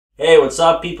Hey, what's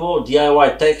up people?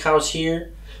 DIY Tech House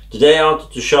here. Today I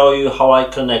wanted to show you how I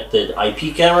connected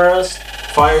IP cameras,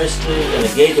 Firestick and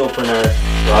a gate opener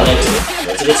to Alexa.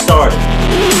 Let's get started.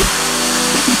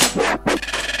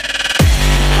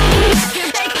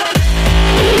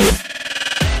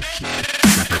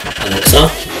 Alexa,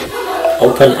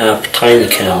 open app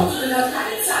tinyCam.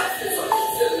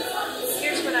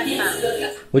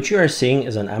 What you are seeing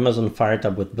is an Amazon Fire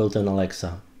Tab with built-in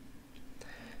Alexa.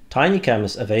 tinyCam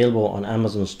is available on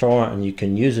Amazon Store and you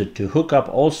can use it to hook up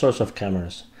all sorts of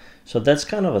cameras. So that's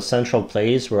kind of a central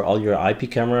place where all your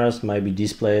IP cameras might be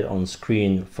displayed on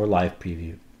screen for live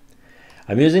preview.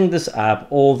 I'm using this app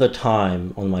all the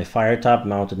time on my Fire Tab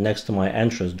mounted next to my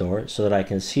entrance door so that I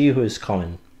can see who is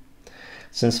coming.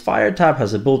 Since Fire Tab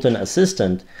has a built-in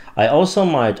assistant, I also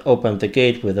might open the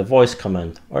gate with a voice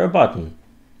command or a button.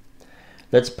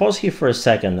 Let's pause here for a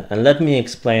second and let me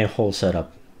explain whole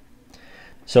setup.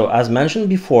 So as mentioned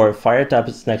before, Fire Tab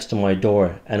is next to my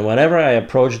door, and whenever I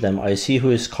approach them I see who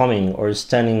is coming or is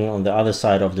standing on the other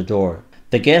side of the door.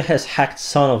 The gate has hacked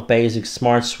Sonoff basic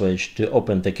smart switch to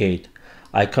open the gate.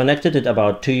 I connected it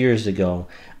about 2 years ago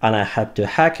and I had to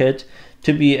hack it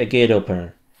to be a gate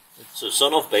opener. So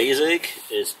Sonoff basic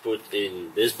is put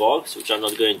in this box, which I'm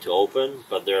not going to open,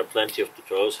 but there are plenty of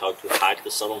tutorials how to hack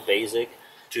the Sonoff basic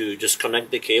to just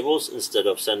connect the cables instead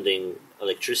of sending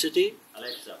electricity.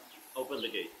 Alexa, open the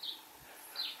gate.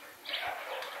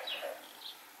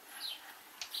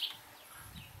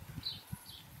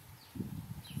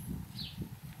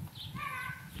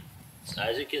 So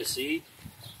as you can see,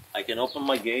 I can open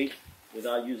my gate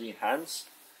without using hands.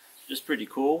 Just pretty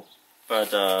cool.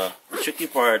 But the tricky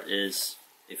part is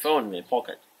a phone in my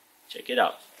pocket. Check it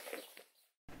out.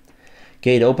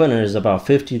 Gate opener is about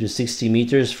 50 to 60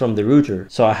 meters from the router,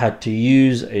 so I had to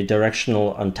use a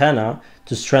directional antenna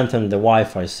to strengthen the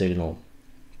Wi-Fi signal.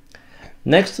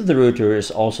 Next to the router is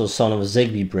also Sonoff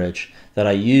Zigbee bridge that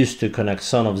I use to connect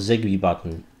Sonoff Zigbee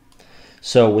button.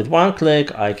 So with one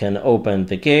click I can open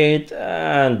the gate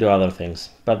and do other things,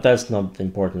 but that's not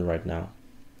important right now.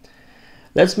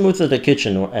 Let's move to the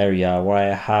kitchen area where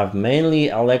I have mainly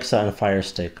Alexa and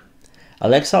Firestick.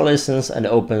 Alexa listens and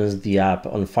opens the app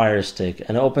on Firestick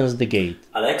and opens the gate.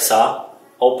 Alexa,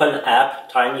 open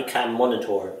app tinyCam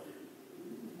monitor.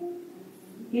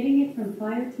 Getting it from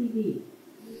Fire TV.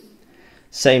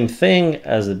 Same thing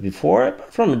as before,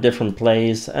 but from a different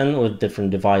place and with different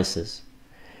devices.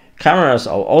 Cameras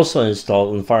are also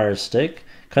installed on Firestick,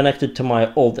 connected to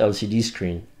my old LCD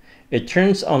screen. It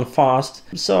turns on fast,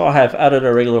 so I have added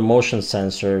a regular motion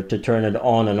sensor to turn it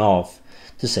on and off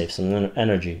to save some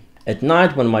energy. At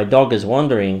night when my dog is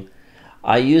wandering,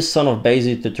 I use Sonoff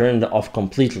Basic to turn it off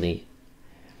completely.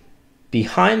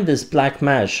 Behind this black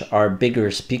mesh are bigger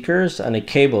speakers and the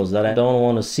cables that I don't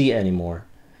want to see anymore.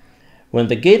 When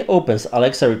the gate opens,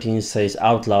 Alexa routine says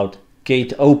out loud,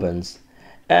 "Gate opens,"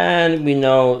 and we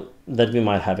know that we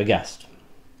might have a guest.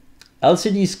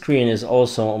 LCD screen is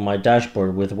also on my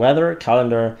dashboard with weather,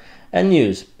 calendar and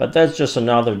news, but that's just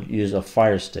another use of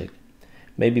Firestick.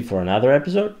 Maybe for another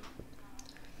episode?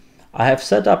 I have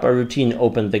set up a routine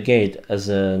open the gate. As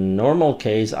a normal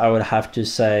case I would have to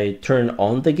say turn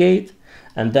on the gate,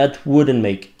 and that wouldn't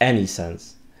make any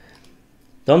sense.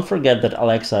 Don't forget that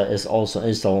Alexa is also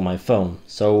installed on my phone,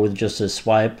 so with just a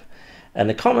swipe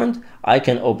and a comment I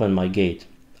can open my gate.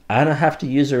 I don't have to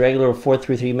use a regular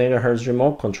 433 MHz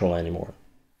remote control anymore.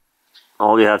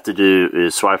 All you have to do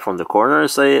is swipe from the corner and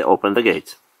say open the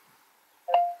gate.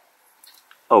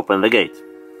 Open the gate.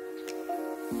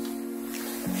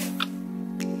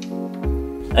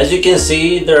 As you can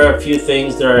see, there are a few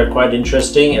things that are quite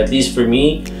interesting, at least for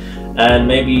me, and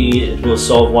maybe it will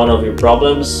solve one of your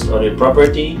problems on your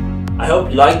property. I hope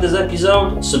you liked this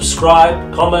episode.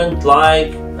 Subscribe, comment,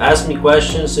 like, ask me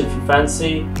questions if you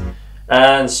fancy,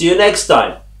 and see you next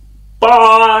time.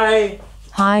 Bye!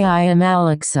 Hi, I am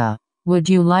Alexa. Would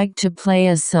you like to play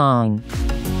a song?